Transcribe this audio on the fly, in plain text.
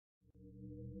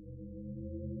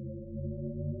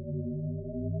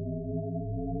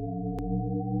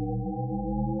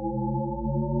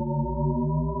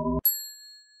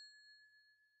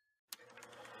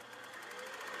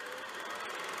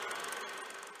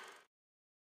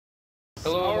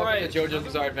playing JoJo's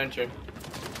Bizarre Adventure.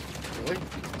 Really?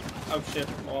 Oh shit.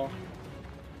 Oh.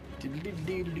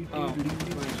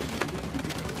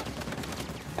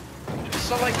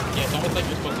 So like, Yeah, it's almost like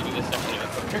you're supposed to do this section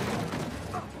of it.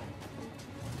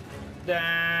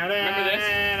 Remember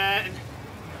this?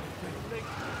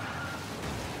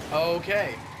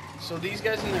 okay. So these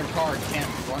guys in their car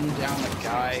can't run down a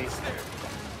guy.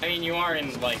 I mean, you are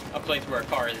in like a place where a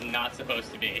car is not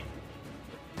supposed to be.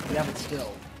 Yeah, but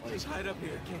still. Like, Just hide up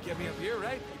here. Can't get me up here,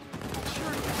 right?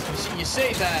 Sure. see, you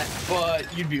say that, but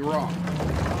you'd be wrong.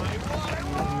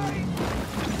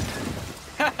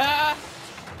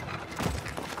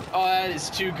 Oh, that is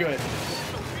too good.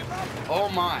 Oh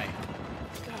my.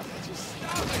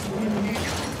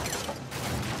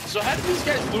 So how did these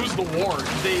guys lose the war? Did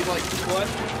they like what?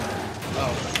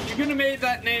 Oh. You could have made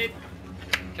that, Nate.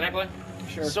 Can I play?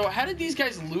 Sure. So how did these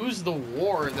guys lose the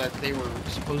war that they were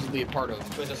supposedly a part of?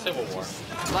 It was a civil war.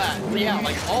 Yeah,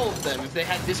 like all of them. If they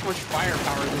had this much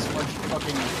firepower, this much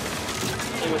fucking...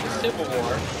 It was a civil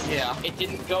war. Yeah. It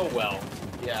didn't go well.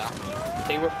 Yeah.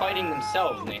 They were fighting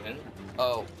themselves, Nathan.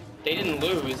 Oh. They didn't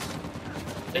lose.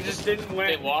 They just didn't win.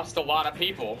 They lost a lot of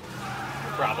people,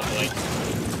 probably.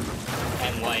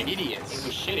 And like, idiots. It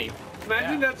was shitty.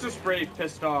 Imagine that's just Rafe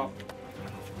pissed off.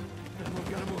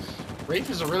 Rafe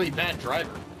is a really bad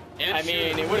driver. Yeah, I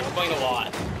mean, it would explain a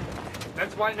lot.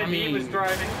 That's why Nadine was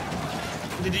driving.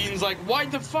 Nadine's like, why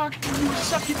the fuck you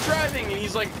suck at driving? And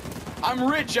he's like, I'm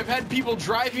rich. I've had people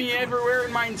drive me everywhere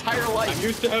in my entire life. I'm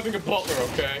used to having a butler,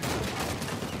 okay?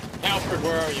 Alfred,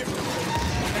 where are you?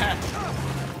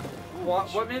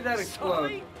 What made that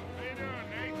explode?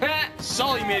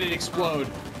 Sully made it explode.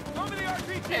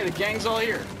 Hey, the gang's all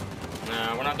here.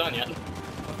 No, we're not done yet.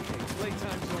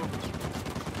 Playtime's over.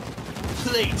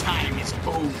 Playtime is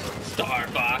over.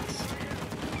 Starbucks.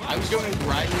 I was going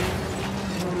riding.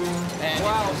 And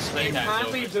Wow, it Playtime's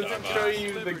finally over, doesn't Starbucks. show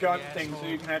you the gun thing so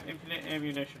you can have infinite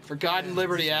ammunition. Forgotten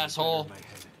Liberty, asshole.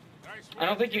 I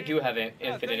don't think you do have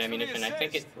infinite ammunition. I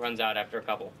think it runs out after a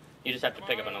couple. You just have to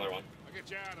pick up another one.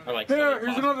 Or like Here, Sully here's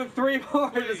lost. another 3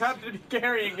 more I just happened to be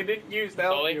carrying and didn't use to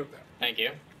help Sully, you. thank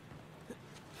you.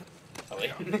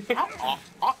 Sully.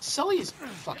 Sully is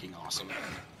fucking awesome.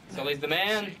 Sully's the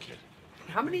man.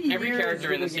 How many Every years character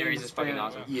did in the game series is fucking span?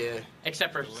 awesome. Yeah.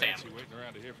 Except for Sam.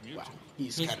 Wow.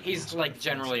 He's like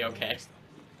generally okay.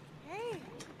 Hey.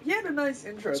 He had a nice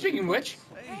intro. Speaking of which,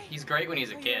 He's great when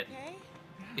he's a kid. Okay?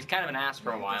 He's kind of an ass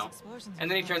for a while. And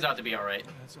then he turns out to be alright.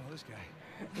 That's all this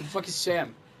guy. who the fuck is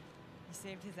Sam? You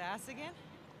saved his ass again?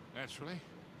 Naturally.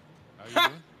 How you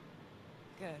doing?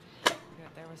 Good. Good.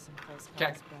 There was some close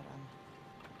Check. calls,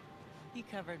 but he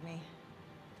covered me.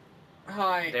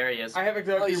 Hi. There he is. I have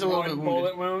exactly he's a little one bit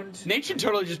bullet wound. Nate should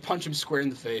totally just punch him square in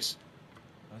the face.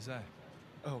 How's that?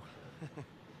 Oh.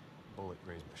 Bullet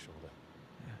grazed my shoulder.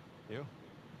 Yeah. You?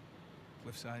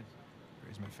 Flip side.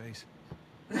 Grazed my face.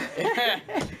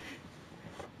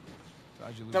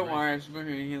 How'd you lose Don't Rafe? worry, I'm supposed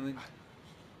to be healing.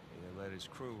 He led his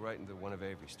crew right into one of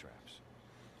Avery's traps.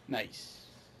 Nice.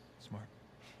 Smart.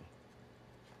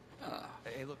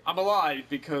 Hey, look. I'm alive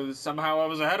because somehow I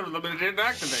was ahead of them and it didn't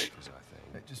activate. Bizarre thing.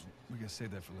 Hey, we gotta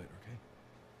save that for later, okay?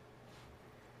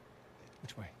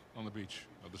 Which way? On the beach,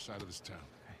 other side of this town.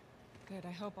 Good.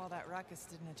 I hope all that ruckus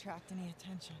didn't attract any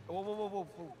attention. Whoa, whoa, whoa, whoa,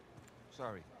 whoa.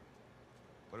 Sorry.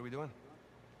 What are we doing?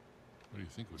 What do you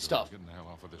think we're doing? Stuff. Getting the hell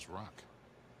off of this rock.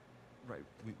 Right,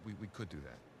 we could do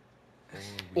that. Or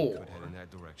we Or- could head in that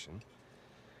direction,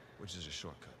 which is a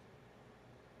shortcut.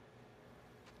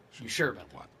 You sure about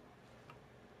that? What?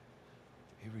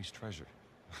 Avery's treasure.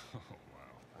 Oh,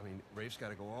 wow. I mean, Rafe's got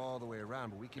to go all the way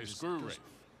around, but we can Hey, just... screw just-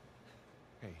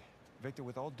 Rafe. Hey, Victor,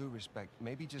 with all due respect,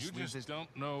 maybe just You leave just this...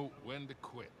 don't know when to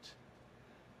quit.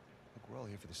 Look, we're all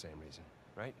here for the same reason,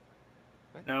 right?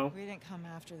 No. We didn't come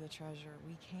after the treasure.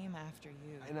 We came after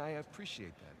you. And I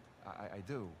appreciate that. I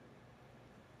do.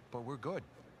 But we're good.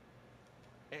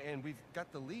 And we've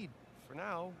got the lead for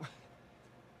now.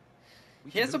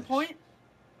 He has a point,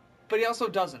 but he also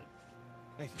doesn't.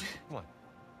 Hey, come on.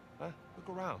 Huh?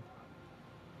 Look around.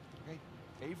 Okay?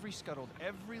 Avery scuttled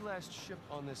every last ship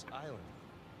on this island.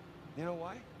 You know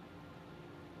why?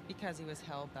 Because he was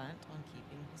hell-bent on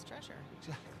keeping his treasure.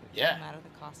 Exactly. Yeah. No matter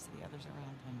the cost to the others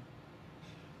around him.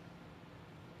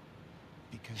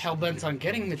 Because Hell bent on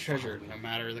getting the treasure, no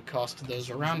matter the cost to those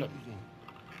around him.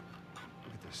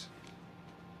 Look at this.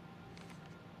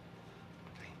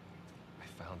 Okay.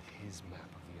 I found his map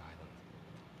of the island.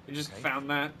 You just Okay. found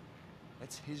that.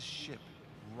 That's his ship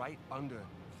right under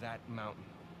that mountain.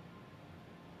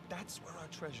 That's where our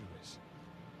treasure is.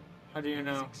 How do you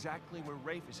know? That's exactly where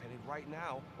Rafe is headed right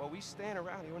now, while we stand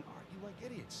around here and argue like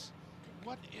idiots.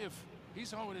 What if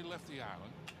he's already left the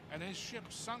island And his ship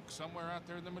sunk somewhere out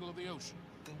there in the middle of the ocean.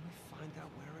 Then we find out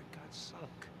where it got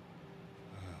sunk.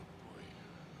 Oh, boy.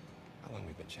 How long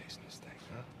we been chasing this thing,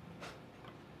 huh?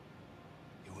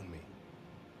 You and me.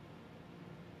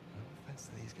 No offense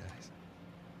to these guys.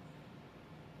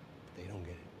 But they don't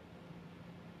get it.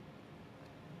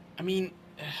 I mean,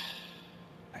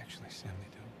 Actually, Sam, they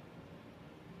do.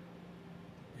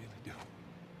 Really do.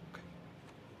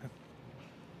 Okay.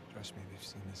 Trust me, they've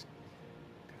seen this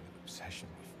kind of obsession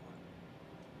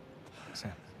before.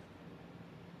 Sam,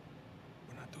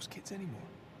 we're not those kids anymore.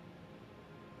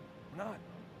 We're not.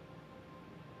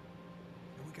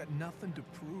 And we got nothing to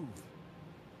prove.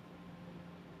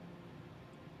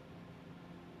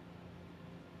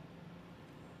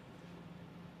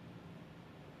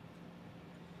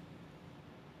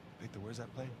 Victor, where's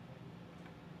that plane?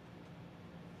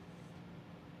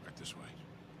 Right this way.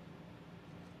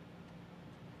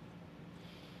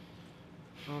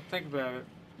 Well, think about it.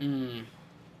 mm,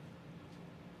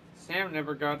 Sam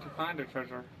never got to find a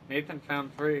treasure. Nathan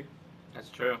found 3. That's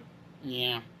true.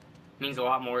 yeah, Means a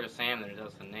lot more to Sam than it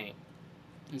does to Nate.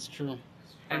 it's true.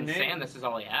 And Nate- Sam, this is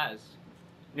all he has.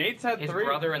 Nate's had His 3.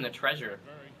 brother and the treasure.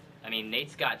 I mean,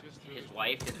 Nate's got his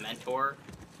wife, his mentor.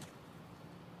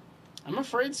 I'm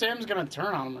afraid Sam's gonna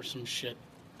turn on him or some shit.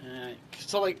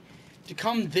 So like, to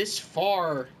come this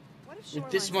far with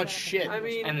this much shit. I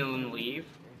mean, And then leave.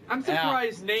 I'm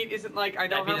surprised Nate isn't like, I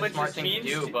know That'd be how the much smart this thing to means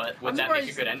do, but would I'm that make a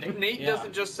surprised good ending? Nate Yeah.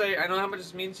 doesn't just say, I know how much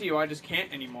this means to you, I just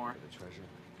can't anymore. The treasure.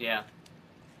 Yeah.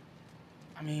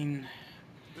 I mean,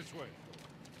 This way.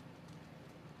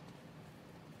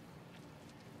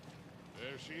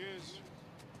 There she is.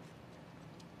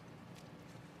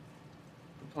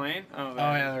 The plane? Oh, oh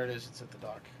there. yeah, there it is. It's at the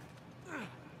dock.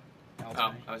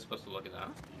 Oh, I was supposed to look at that.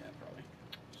 Yeah, probably.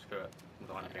 Screw it. I'm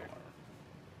going up here.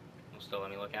 Will still let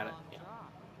me look at it? Yeah.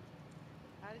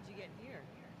 How did you get here?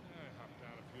 I hopped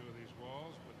down a few of these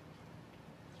walls, but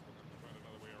let's find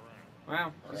another way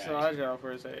around. Wow, he's so Right. agile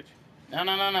for his age.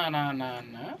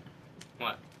 No.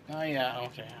 What? Oh yeah,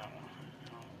 okay. I don't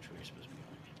know which way you're supposed to be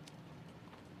going.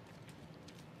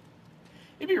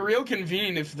 It'd be real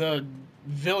convenient if the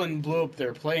villain blew up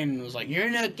their plane and was like, "You're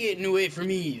not getting away from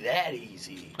me that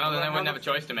easy." Oh, then I wouldn't have a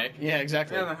choice to make. Yeah,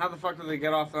 exactly. Yeah, then how the fuck did they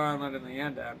get off the island in the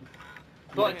end, Dad?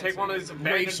 What, take one of these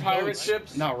abandoned Rafe's pirate boats.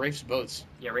 ships? No, Rafe's boats.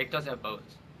 Yeah, Rafe does have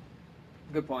boats.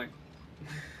 Good point.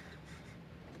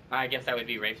 I guess that would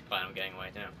be Rafe's plan of getting away,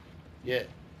 too. Yeah.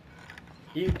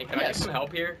 Hey, can I get Yes. some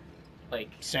help here? Like,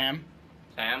 Sam.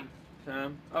 Sam?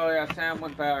 Sam. Oh yeah, Sam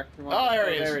went back. Oh, there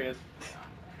he is. There he is.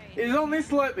 He's only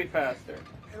slightly faster.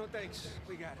 Hey, no thanks.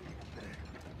 We got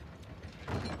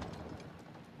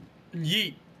it.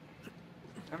 Yeet.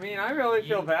 I mean, I really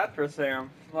feel bad for Sam.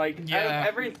 Like, out Yeah. of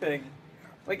everything.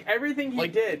 Like, everything he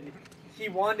Like- did, he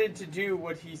wanted to do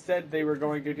what he said they were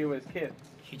going to do as kids.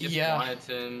 He just Yeah. wanted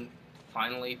to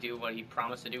finally do what he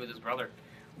promised to do with his brother.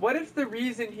 What if the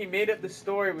reason he made up the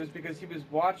story was because he was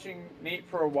watching Nate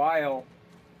for a while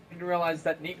and realized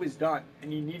that Nate was done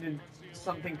and he needed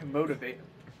something to motivate him?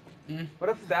 Mm. What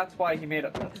if that's why he made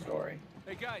up that story?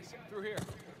 Hey guys, through here.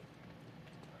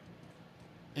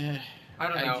 I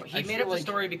don't know. He I made feel up the like-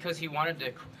 story because he wanted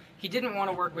to. He didn't want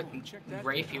to work with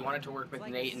Rafe. He wanted to work with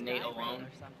Nate and Nate alone.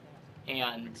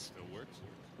 And Still works.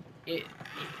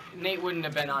 Nate wouldn't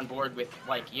have been on board with,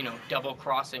 like, you know, double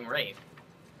crossing Rafe.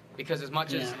 Because as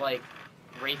much as, Yeah. like,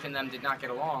 Rafe and them did not get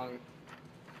along,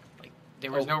 like,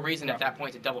 there was no reason at that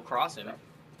point to double cross him.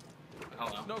 I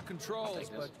don't know. No controls, I'll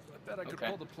take but this. I bet I could Okay.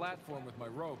 pull the platform with my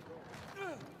rope.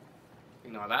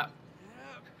 Ignore that.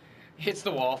 Hits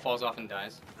the wall, falls off, and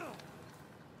dies.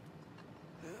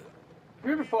 If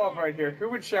we were to fall off right here, who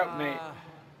would shout Nate?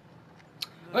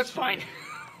 That's fine.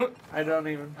 I don't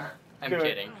even. I'm Do it.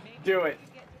 kidding. Do it.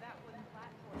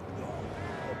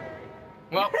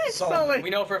 Well, Sully. we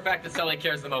know for a fact that Sully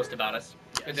cares the most about us.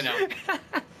 Good to know.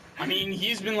 I mean,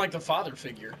 he's been like the father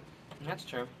figure. That's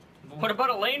true. But what about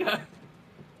Elena?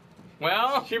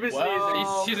 Well, She was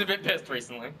Well- sneezing. she's a bit pissed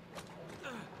recently.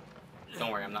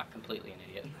 Don't worry, I'm not completely an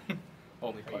idiot.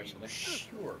 Only partially.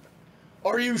 Sure.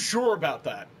 Are you sure about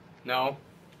that? No.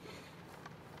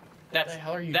 That's What the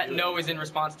hell are you that doing? no is in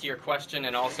response to your question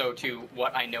and also to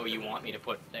what I know you want me to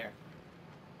put there.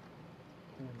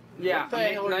 Yeah, What the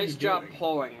hell are nice you job doing?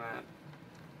 pulling that.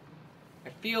 I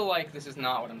feel like this is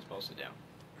not what I'm supposed to do.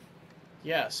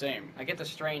 Yeah, same. I get the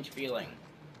strange feeling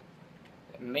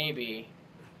that maybe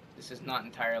this is not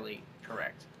entirely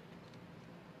correct.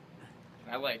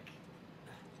 I like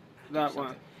That something.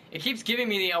 one. It keeps giving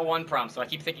me the L1 prompt, so I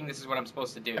keep thinking this is what I'm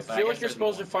supposed to do. I but feel guess like you're there's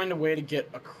supposed more. to find a way to get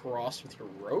across with your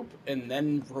rope and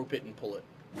then rope it and pull it.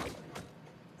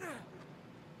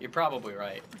 You're probably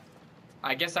right.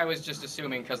 I guess I was just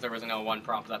assuming because there was an L1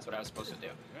 prompt, that's what I was supposed to do.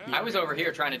 I was over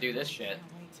here trying to do this shit,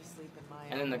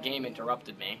 and then the game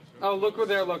interrupted me. Oh, look where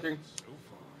they're looking.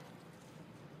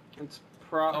 It's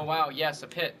Oh wow, yes, a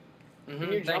pit.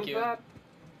 Can you jump that?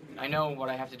 I know what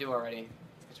I have to do already.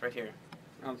 It's right here.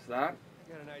 Oh, it's that?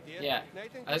 Got an idea? Yeah.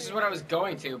 Nathan, This is what I was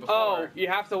going to before. Oh, you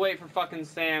have to wait for fucking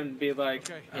Sam to be like...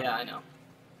 Okay. Yeah, I know.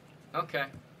 Okay.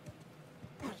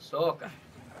 So,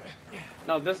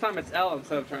 No, this time it's L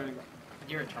instead of triangle.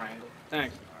 you're a triangle.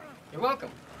 Thanks. You're welcome.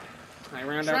 I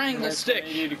round Triangle out stick.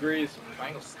 80 degrees.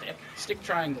 Triangle stick. Stick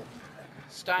triangle.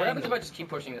 What happens if I just keep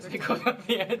pushing this and it goes up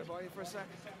the Can I edge? borrow you for a second?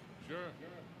 Sure.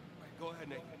 Go ahead,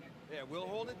 Nathan. Yeah, we'll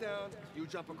hold it down. You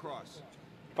jump across.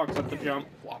 Fucks up the jump.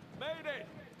 Mayday!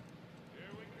 Here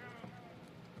we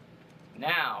go.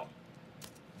 Now,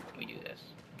 we do this.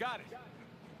 Got it.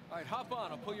 All right, hop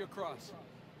on. I'll pull you across.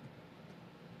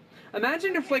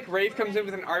 Imagine if, like, Wraith comes in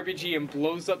with an RPG and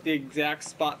blows up the exact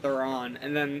spot they're on,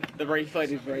 and then the Wraith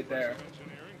fight is right there.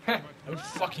 That would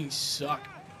fucking suck.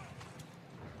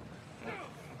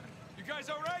 You guys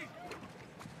all right?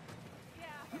 Yeah.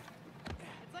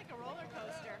 It's like a roller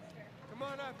coaster. Come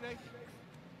on up, Nathan.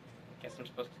 Guess I'm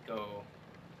supposed to go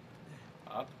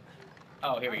up.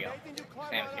 Oh, here we go. Nathan, you climb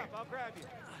Sam's on here. up. I'll grab you.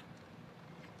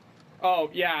 Oh,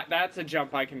 yeah, that's a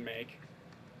jump I can make.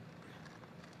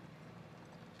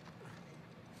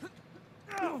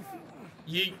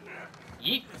 Yeet.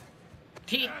 Yeet.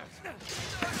 T.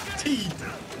 T.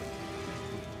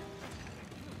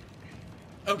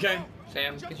 Okay.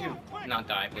 Sam, could you not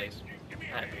die, please?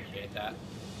 I'd appreciate that.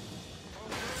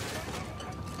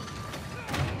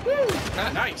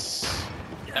 Woo! Nice.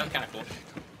 That was kind of cool.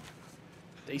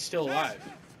 They still alive.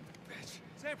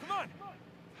 Sam, come on.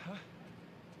 Huh?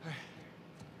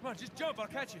 Come on, just jump. I'll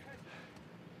catch you.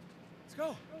 Let's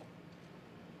go.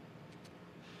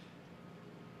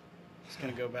 It's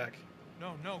gonna go back.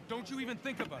 No, don't you even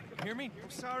think about it. You hear me? I'm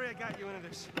sorry I got you into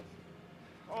this.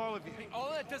 All of you. Hey,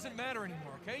 all that doesn't matter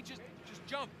anymore, okay? Just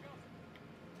jump.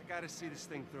 I gotta see this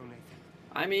thing through, Nathan.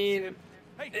 I mean,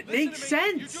 Hey, it listen makes to me.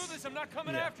 sense. You do this, I'm not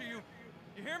coming Yeah. after you.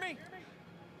 You hear me?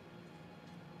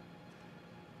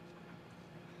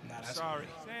 Not as Sorry.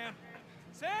 Sam!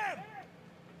 Sam!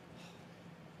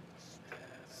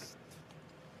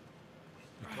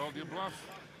 You called your bluff?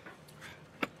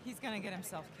 He's gonna get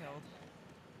himself killed.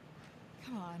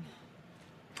 Come on.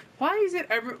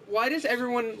 why does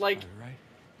everyone, like, Right.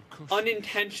 Of course.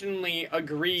 unintentionally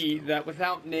agree that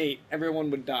without Nate, everyone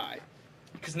would die?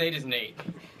 Because Nate is Nate.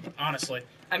 honestly.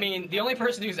 I mean, the only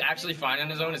person who's actually fine on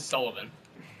his own is Sullivan.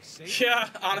 Yeah,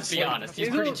 Let's honestly. be honest, he's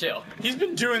pretty chill. He's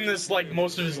been doing this like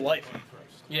most of his life.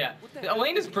 Yeah.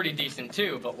 Elena's pretty decent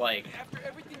too, but like, After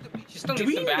everything that we she still Do needs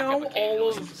we some backup know all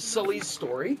occasionally. of Sully's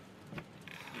story?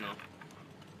 No.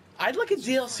 I'd like a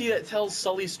DLC that tells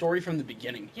Sully's story from the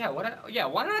beginning. Yeah, why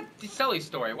not the Sully's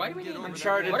story? Why do we need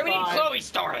Uncharted What do we need 5. Chloe's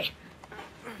story?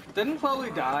 Didn't Chloe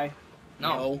die?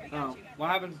 No. No. What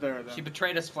happens there, then? She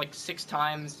betrayed us like 6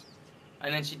 times,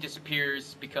 and then she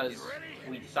disappears because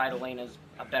we decide Elena's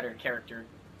a better character.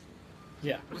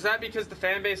 Yeah. Was that because the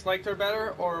fan base liked her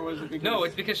better, or was it because... No,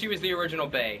 it's because she was the original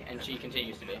Bae, and she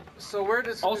continues to be. So where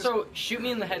does... Also, shoot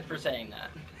me in the head for saying that.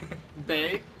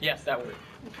 Bae? Yes, that would.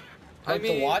 Like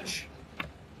the watch?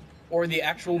 Or the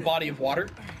actual body of water?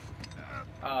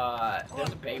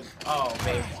 There's a Bae. Oh,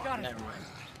 Bae. Never mind.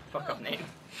 Fuck up, Nate.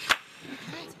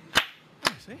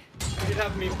 see? You could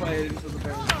have me play it until the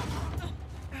very end.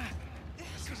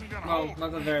 This isn't gonna Well, hold.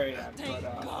 not the very end,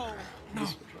 but, No.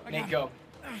 Nate, go.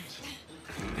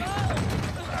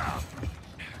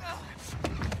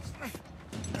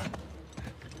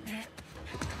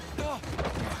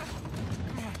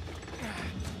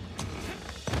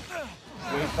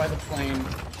 Wait by the flame.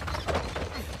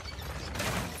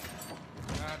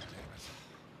 God damn it.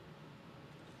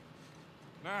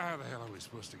 Now how the hell are we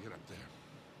supposed to get up there?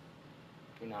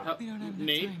 Do not. uh, We don't have enough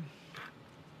Nate? time.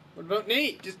 What about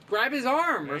Nate? Just grab his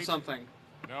arm or Nate? something.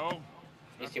 No.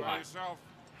 He's Not too by high. yourself.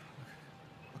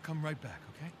 I'll come right back,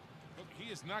 okay? Look,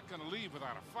 he is not gonna leave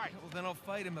without a fight. Well, then I'll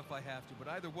fight him if I have to, but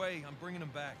either way, I'm bringing him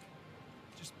back.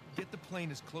 Just get the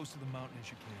plane as close to the mountain as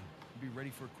you can. And be ready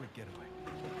for a quick getaway.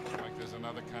 Like there's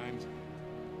another kind.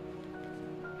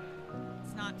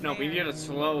 It's not No, fair. we get a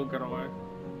slow getaway.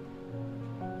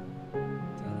 Do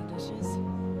the dishes.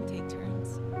 We take turns.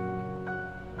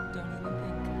 Don't even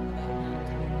think about not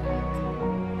coming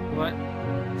back. What?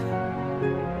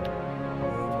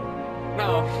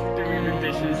 No, doing the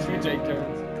dishes, we take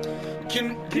turns.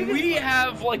 Can we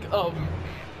have like a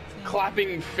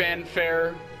clapping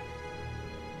fanfare?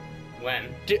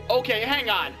 When? Okay, hang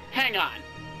on.